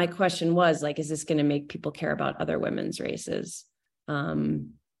 But my question was like, is this going to make people care about other women's races?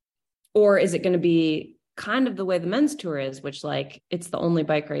 Or is it going to be kind of the way the men's tour is, which like, it's the only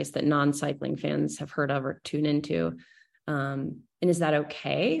bike race that non-cycling fans have heard of or tune into. And is that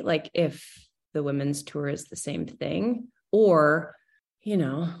okay? Like if the women's tour is the same thing, or, you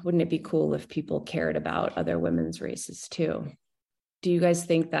know, wouldn't it be cool if people cared about other women's races too? Do you guys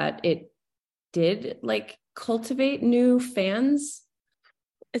think that it did like cultivate new fans?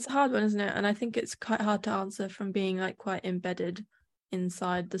 It's a hard one, isn't it? And I think it's quite hard to answer from being like quite embedded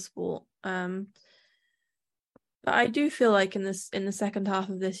inside the sport. But I do feel like in the second half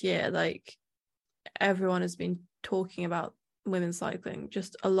of this year, like everyone has been talking about women's cycling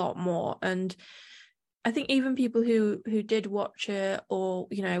just a lot more. And I think even people who did watch it, or,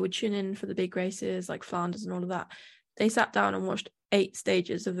 you know, would tune in for the big races like Flanders and all of that, they sat down and watched 8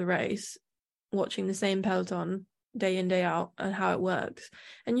 stages of the race, watching the same peloton day in, day out, and how it works.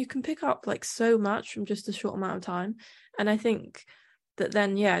 And you can pick up like so much from just a short amount of time. And I think that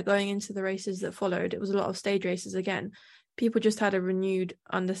then, yeah, going into the races that followed, it was a lot of stage races again. People just had a renewed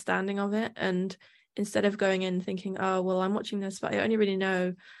understanding of it. And instead of going in thinking, oh, well, I'm watching this, but I only really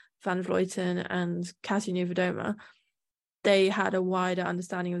know Van Vleuten and Cassie Niewiadoma, they had a wider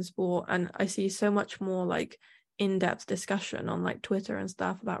understanding of the sport. And I see so much more like in-depth discussion on like Twitter and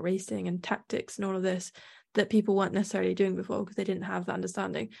stuff about racing and tactics and all of this that people weren't necessarily doing before, because they didn't have that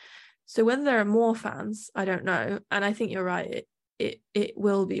understanding. So whether there are more fans, I don't know. And I think you're right. It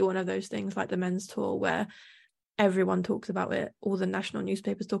will be one of those things like the men's tour where everyone talks about it, all the national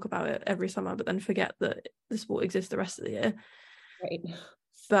newspapers talk about it every summer, but then forget that the sport exists the rest of the year. Right.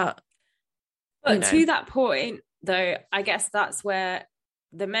 But you know, to that point though, I guess that's where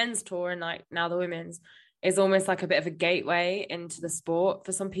the men's tour and like now the women's is almost like a bit of a gateway into the sport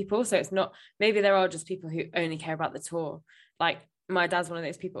for some people. So it's not, maybe there are just people who only care about the tour. Like my dad's one of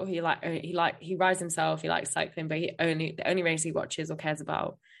those people who he rides himself, he likes cycling, but the only race he watches or cares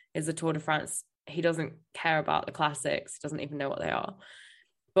about is the Tour de France. He doesn't care about the classics, doesn't even know what they are.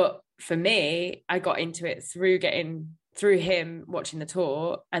 But for me, I got into it through him watching the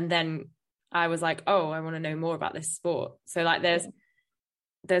tour, and then I was like, oh, I want to know more about this sport. So like there's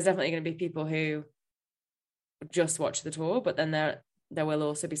definitely going to be people who just watch the tour, but then there will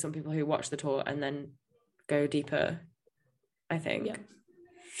also be some people who watch the tour and then go deeper, I think. Yeah.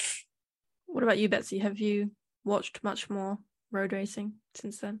 What about you, Betsy? Have you watched much more road racing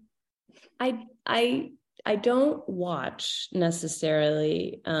since then? I don't watch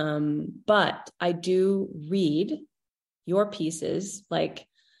necessarily, but I do read your pieces. Like,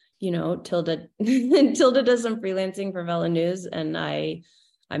 you know, Tilda does some freelancing for Velo News, and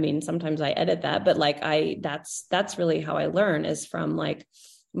I mean, sometimes I edit that, but like that's really how I learn, is from like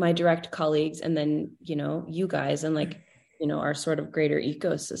my direct colleagues, and then, you know, you guys, and like, you know, our sort of greater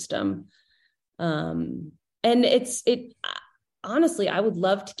ecosystem. And honestly, I would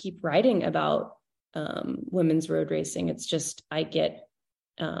love to keep writing about women's road racing. It's just, I get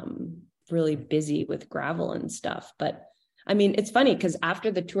really busy with gravel and stuff. But I mean, it's funny because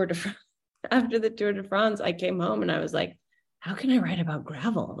after the Tour de France, I came home and I was like, how can I write about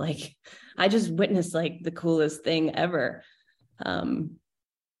gravel? Like, I just witnessed like the coolest thing ever.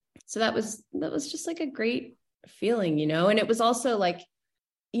 So that was just like a great feeling, you know. And it was also like,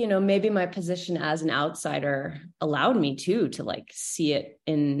 you know, maybe my position as an outsider allowed me to like see it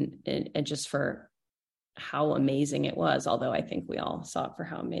in just for how amazing it was. Although I think we all saw it for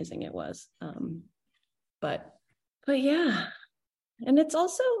how amazing it was. But yeah. And it's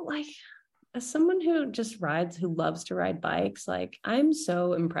also like, as someone who just rides, who loves to ride bikes, like I'm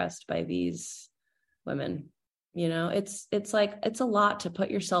so impressed by these women. You know, it's like, it's a lot to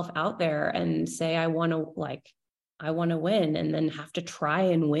put yourself out there and say, I want to win, and then have to try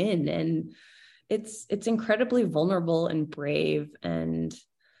and win. And it's incredibly vulnerable and brave. And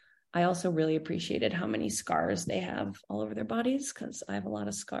I also really appreciated how many scars they have all over their bodies, because I have a lot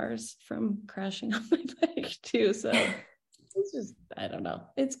of scars from crashing on my bike too. So it's just, I don't know.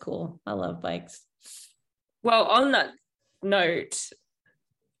 It's cool. I love bikes. Well, on that note,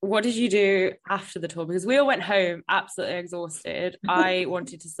 what did you do after the tour? Because we all went home absolutely exhausted. I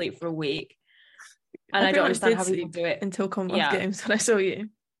wanted to sleep for a week. And I don't understand how people do it. Until Commonwealth Games when I saw you.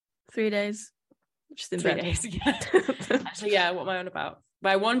 3 days. Just in 3 bed. days, yeah. Actually, yeah, what am I on about?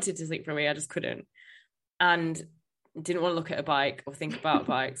 But I wanted to sleep for a week, I just couldn't. And didn't want to look at a bike or think about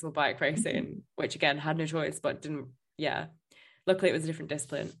bikes or bike racing, which again, had no choice, but didn't, yeah. Luckily it was a different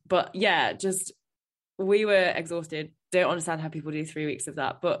discipline. But yeah, just, we were exhausted. Don't understand how people do 3 weeks of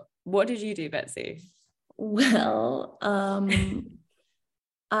that. But what did you do, Betsy? Well,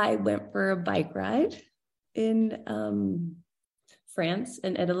 I went for a bike ride in France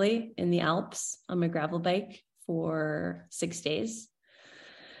and Italy in the Alps on my gravel bike for 6 days.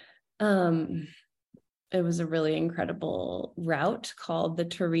 It was a really incredible route called the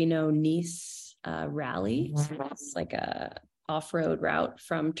Torino-Nice Rally. It's like a off-road route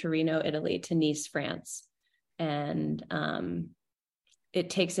from Torino, Italy to Nice, France. And it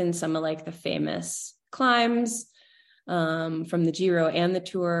takes in some of like the famous climbs from the Giro and the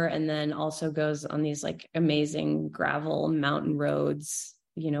Tour, and then also goes on these like amazing gravel mountain roads,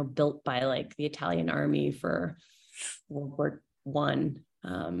 you know, built by like the Italian army for World War One.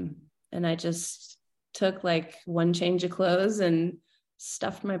 And I just took like one change of clothes and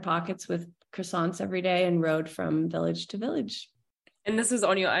stuffed my pockets with croissants every day and rode from village to village. And this was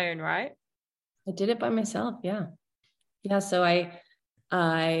on your own, right? I did it by myself. Yeah. So I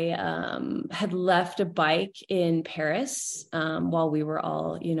had left a bike in Paris while we were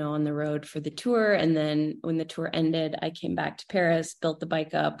all, you know, on the road for the tour. And then when the tour ended, I came back to Paris, built the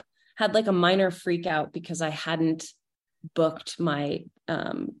bike up, had like a minor freak out because I hadn't booked my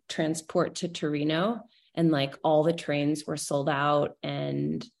transport to Torino, and like all the trains were sold out.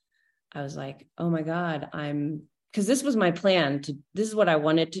 And I was like, oh my God, because this was my plan this is what I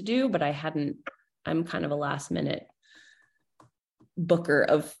wanted to do, but I'm kind of a last minute booker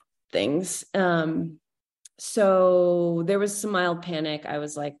of things. So there was some mild panic. I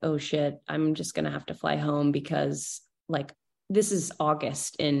was like, oh shit, I'm just going to have to fly home, because like, this is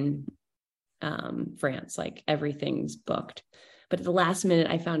August in France, like everything's booked. But at the last minute,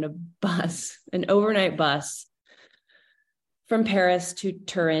 I found an overnight bus from Paris to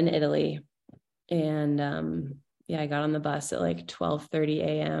Turin, Italy. And I got on the bus at like 12:30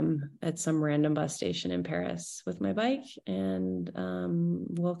 a.m. at some random bus station in Paris with my bike, and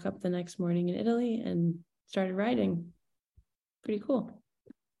woke up the next morning in Italy and started riding. Pretty cool.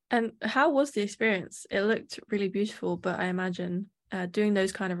 And how was the experience? It looked really beautiful, but I imagine doing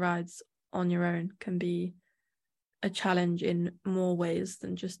those kind of rides on your own can be a challenge in more ways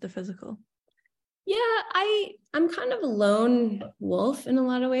than just the physical. Yeah, I'm kind of a lone wolf in a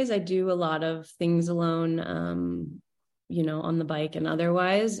lot of ways. I do a lot of things alone, you know, on the bike and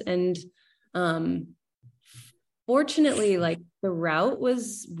otherwise. And fortunately, like the route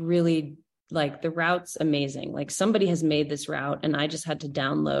was really, like the route's amazing. Like somebody has made this route, and I just had to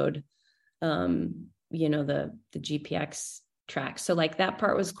download, you know, the GPX track. So like that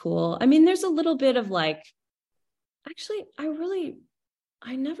part was cool. I mean, there's a little bit of like, actually,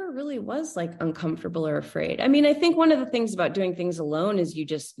 I never really was like uncomfortable or afraid. I mean, I think one of the things about doing things alone is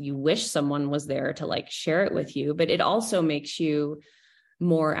you wish someone was there to like share it with you, but it also makes you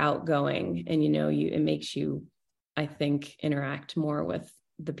more outgoing, and, you know, it makes you, I think, interact more with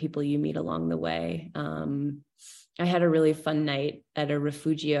the people you meet along the way. I had a really fun night at a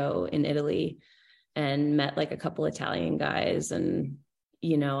refugio in Italy and met like a couple Italian guys. And,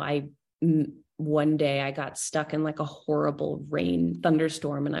 you know, one day I got stuck in like a horrible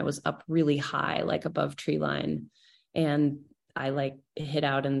thunderstorm, and I was up really high, like above tree line. And I like hid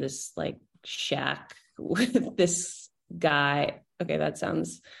out in this like shack with this guy. Okay, that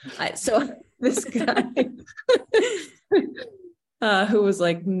sounds, this guy who was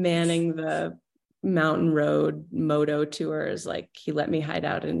like manning the mountain road moto tours. Like he let me hide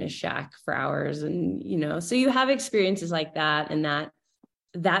out in his shack for hours, and so you have experiences like that, and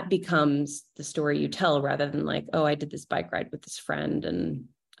that becomes the story you tell, rather than like, oh, I did this bike ride with this friend. And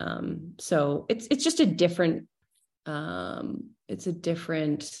so it's just a different it's a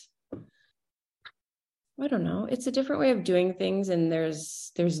different I don't know, it's a different way of doing things, and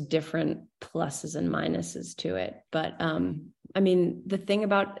there's different pluses and minuses to it. But I mean, the thing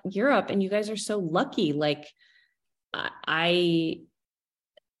about Europe, and you guys are so lucky, like I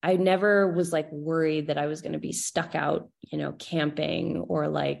never was like worried that I was going to be stuck out, camping, or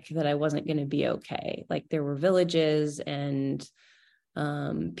like that I wasn't going to be okay. Like there were villages, and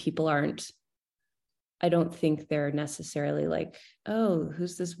people I don't think they're necessarily like, oh,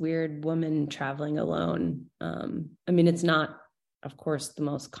 who's this weird woman traveling alone? I mean, it's not, of course, the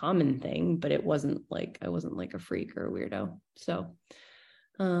most common thing, but I wasn't like a freak or a weirdo. So,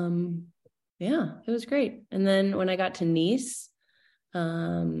 yeah, it was great. And then when I got to Nice,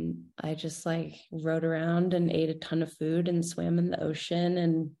 I just like rode around and ate a ton of food and swam in the ocean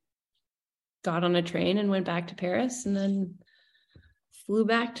and got on a train and went back to Paris, and then flew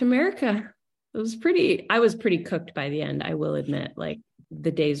back to America. I was pretty cooked by the end, I will admit. Like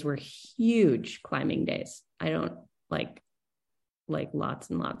the days were huge climbing days. I don't like lots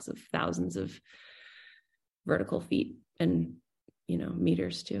and lots of thousands of vertical feet and,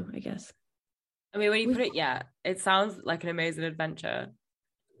 meters too, I guess. I mean, when you put it, yeah, it sounds like an amazing adventure,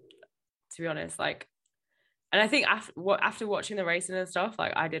 to be honest. Like, and I think after watching the racing and stuff,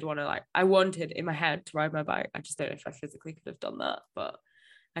 like I did want to, like, I wanted in my head to ride my bike. I just don't know if I physically could have done that, but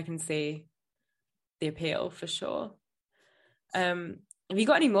I can see the appeal for sure. Have you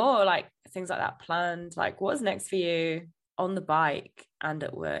got any more like things like that planned? Like what's next for you on the bike and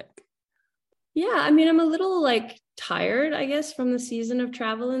at work? Yeah, I mean, I'm a little like tired, I guess, from the season of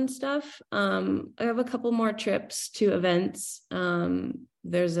travel and stuff. I have a couple more trips to events.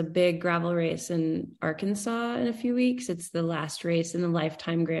 There's a big gravel race in Arkansas in a few weeks. It's the last race in the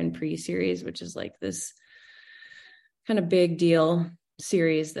Lifetime Grand Prix series, which is like this kind of big deal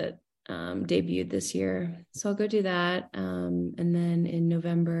series that debuted this year. So I'll go do that. And then in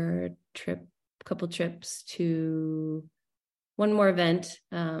November, couple trips to one more event,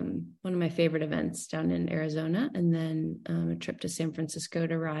 one of my favorite events down in Arizona, and then a trip to San Francisco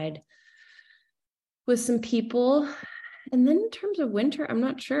to ride with some people. And then in terms of winter, I'm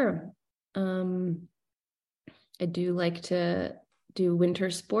not sure. I do like to do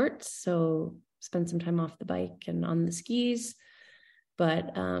winter sports, so spend some time off the bike and on the skis,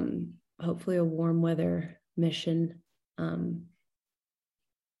 but hopefully a warm weather mission.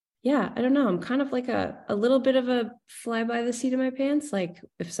 Yeah, I don't know. I'm kind of like a little bit of a fly by the seat of my pants. Like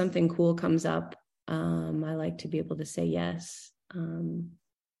if something cool comes up, I like to be able to say yes.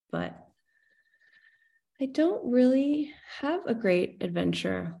 But I don't really have a great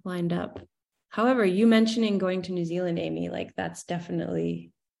adventure lined up. However, you mentioning going to New Zealand, Amy, like that's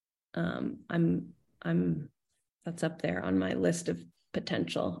definitely, that's up there on my list of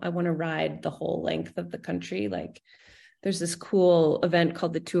potential. I want to ride the whole length of the country. Like there's this cool event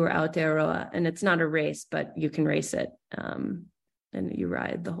called the Tour Aotearoa, and it's not a race, but you can race it. And you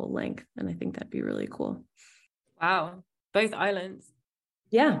ride the whole length. And I think that'd be really cool. Wow. Both islands.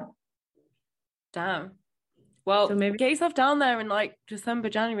 Yeah. Damn. Well, so maybe get yourself down there in like December,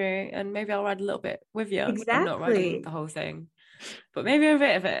 January, and maybe I'll ride a little bit with you. Exactly. I'm not riding the whole thing, but maybe a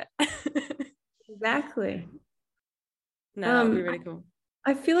bit of it. Exactly. No, that would be really cool.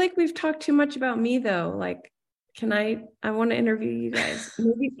 I feel like we've talked too much about me though. Like, I want to interview you guys.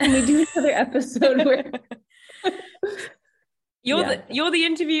 Maybe can we do another episode where you're the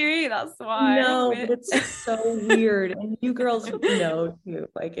interviewee, that's why. No, but it's so weird. And you girls know too.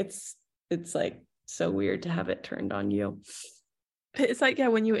 Like it's like so weird to have it turned on you. It's like, yeah,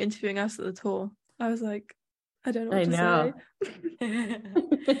 when you were interviewing us at the tour, I was like, I don't know what to say.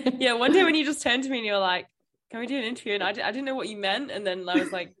 Yeah, one day when you just turned to me and you were like, can we do an interview? And I didn't know what you meant. And then I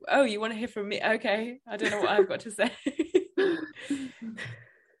was like, oh, you want to hear from me? Okay. I don't know what I've got to say.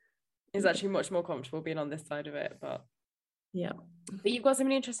 It's actually much more comfortable being on this side of it. But yeah. But you've got so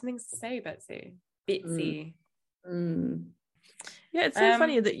many interesting things to say, Betsy. Yeah, it's so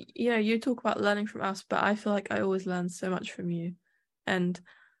funny that, you talk about learning from us, but I feel like I always learn so much from you. And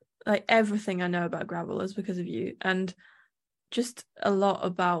like everything I know about gravel is because of you. And just a lot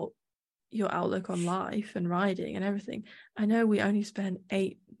about your outlook on life and riding and everything. I know we only spent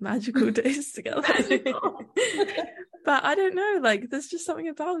 8 magical days together. But I don't know, like there's just something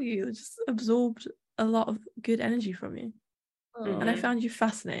about you that just absorbed a lot of good energy from you. And I found you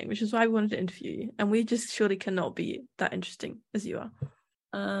fascinating, which is why I wanted to interview you. And we just surely cannot be that interesting as you are.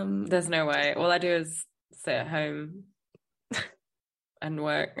 There's no way. All I do is sit at home and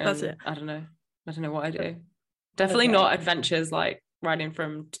work. And That's it. I don't know what I do. Definitely not adventures like riding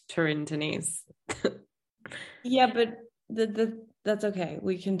from Turin to Nice. Yeah, but that's okay.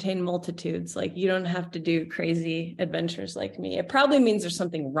 We contain multitudes. Like, you don't have to do crazy adventures like me. It probably means there's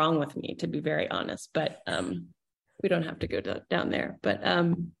something wrong with me, to be very honest, but we don't have to go down there. But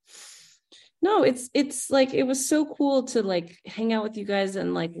no, it's like, it was so cool to like hang out with you guys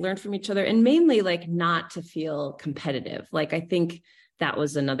and like learn from each other, and mainly like not to feel competitive. Like, I think that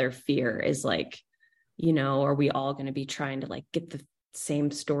was another fear, is like, you know, are we all going to be trying to like get the same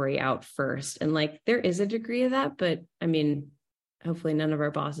story out first? And like, there is a degree of that, but I mean, hopefully none of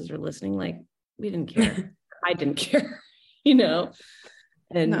our bosses are listening. Like, we didn't care. I didn't care, you know?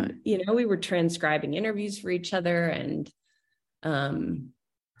 And, No. you know, we were transcribing interviews for each other. And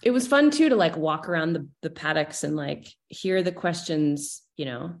it was fun too, to like walk around the paddocks and like hear the questions, you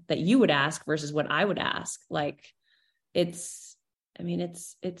know, that you would ask versus what I would ask. Like,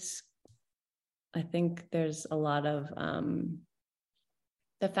 I think there's a lot of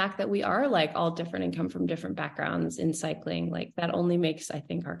the fact that we are like all different and come from different backgrounds in cycling, like that only makes, I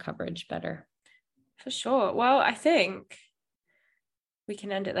think, our coverage better. For sure. Well, I think we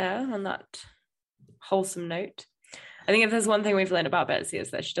can end it there on that wholesome note. I think if there's one thing we've learned about Betsy, is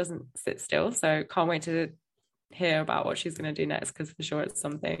that she doesn't sit still. So can't wait to hear about what she's going to do next, because for sure it's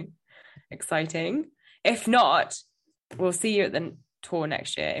something exciting. If not, we'll see you at the tour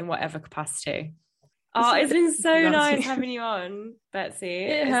next year in whatever capacity. Oh, it's been so nice having you on, Betsy.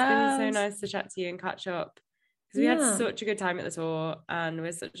 It's been so nice to chat to you and catch up, because we had such a good time at the tour and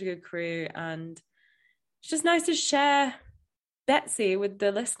we're such a good crew, and it's just nice to share Betsy with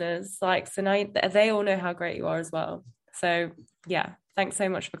the listeners. Like, so now they all know how great you are as well. So yeah, thanks so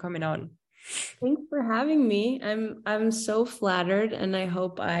much for coming on. Thanks for having me. I'm so flattered, and I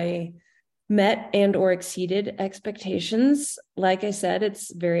hope I met and or exceeded expectations. Like I said,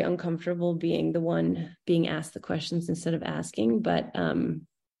 it's very uncomfortable being the one being asked the questions instead of asking, but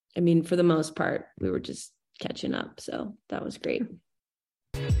I mean, for the most part, we were just catching up, so that was great.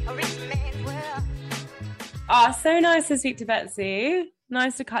 So nice to speak to Betsy.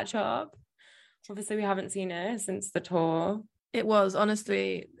 Nice to catch up. Obviously, we haven't seen her since the tour. It was,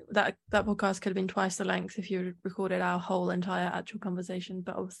 honestly, that podcast could have been twice the length if you recorded our whole entire actual conversation,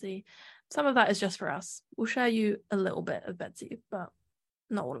 but obviously some of that is just for us. We'll share you a little bit of Betsy, but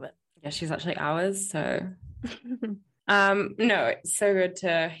not all of it. Yeah, she's actually ours, so no, it's so good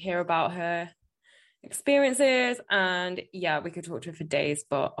to hear about her experiences, and yeah, we could talk to her for days,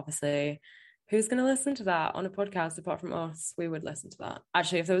 but obviously who's going to listen to that on a podcast apart from us? We would listen to that.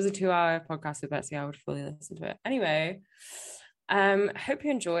 Actually, if there was a 2-hour podcast with Betsy, I would fully listen to it. Anyway, hope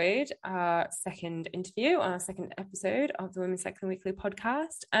you enjoyed our second interview, our second episode of the Women's Cycling Weekly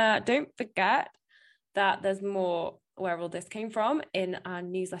podcast. Don't forget that there's more where all this came from in our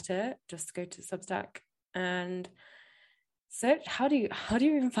newsletter. Just go to Substack and search. How do you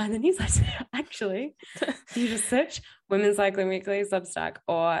even find the newsletter? Actually, do you just search Women's Cycling Weekly Substack,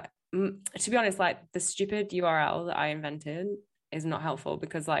 or to be honest, like the stupid URL that I invented is not helpful,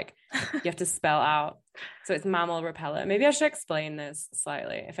 because like you have to spell out. So it's Mammal Repeller. Maybe I should explain this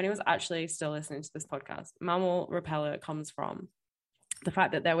slightly. If anyone's actually still listening to this podcast, Mammal Repeller comes from the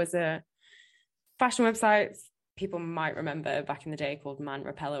fact that there was a fashion website people might remember back in the day called Man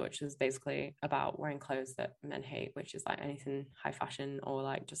Repeller, which was basically about wearing clothes that men hate, which is like anything high fashion or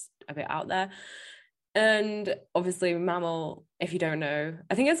like just a bit out there. And obviously Mammal, if you don't know,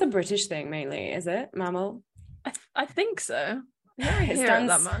 I think it's a British thing mainly, is it? Mammal? I think so. Yeah, I it hear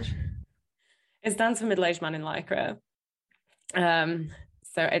stands, it that much. It stands for middle-aged man in lycra. So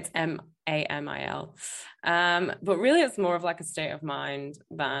it's MAMIL. But really it's more of like a state of mind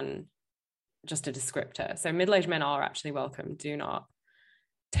than just a descriptor. So middle-aged men are actually welcome. Do not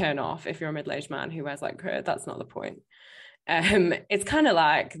turn off if you're a middle-aged man who wears lycra. That's not the point. It's kind of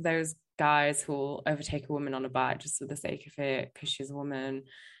like those guys who will overtake a woman on a bike just for the sake of it because she's a woman,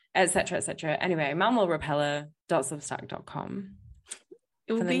 etc., etc. Anyway, mammalrepeller.substack.com.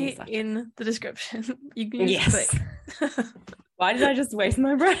 It will be in the description. You can just click. Why did I just waste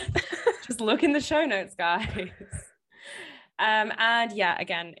my breath? Just look in the show notes, guys. And yeah,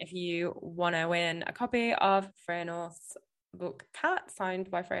 again, if you want to win a copy of Freya North's book Cat, signed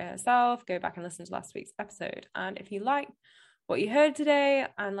by Freya herself, go back and listen to last week's episode. And if you like what you heard today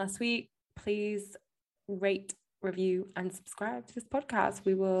and last week, please rate, review, and subscribe to this podcast.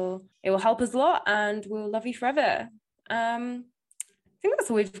 It will help us a lot, and we'll love you forever. I think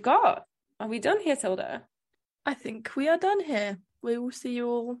that's all we've got. Are we done here, Tilda? I think we are done here. We will see you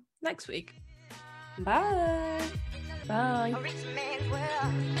all next week. Bye. Bye. A rich man's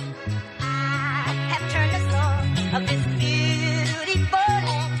world. I have turned the soul of this beautiful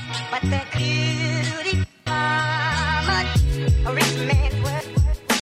land, but the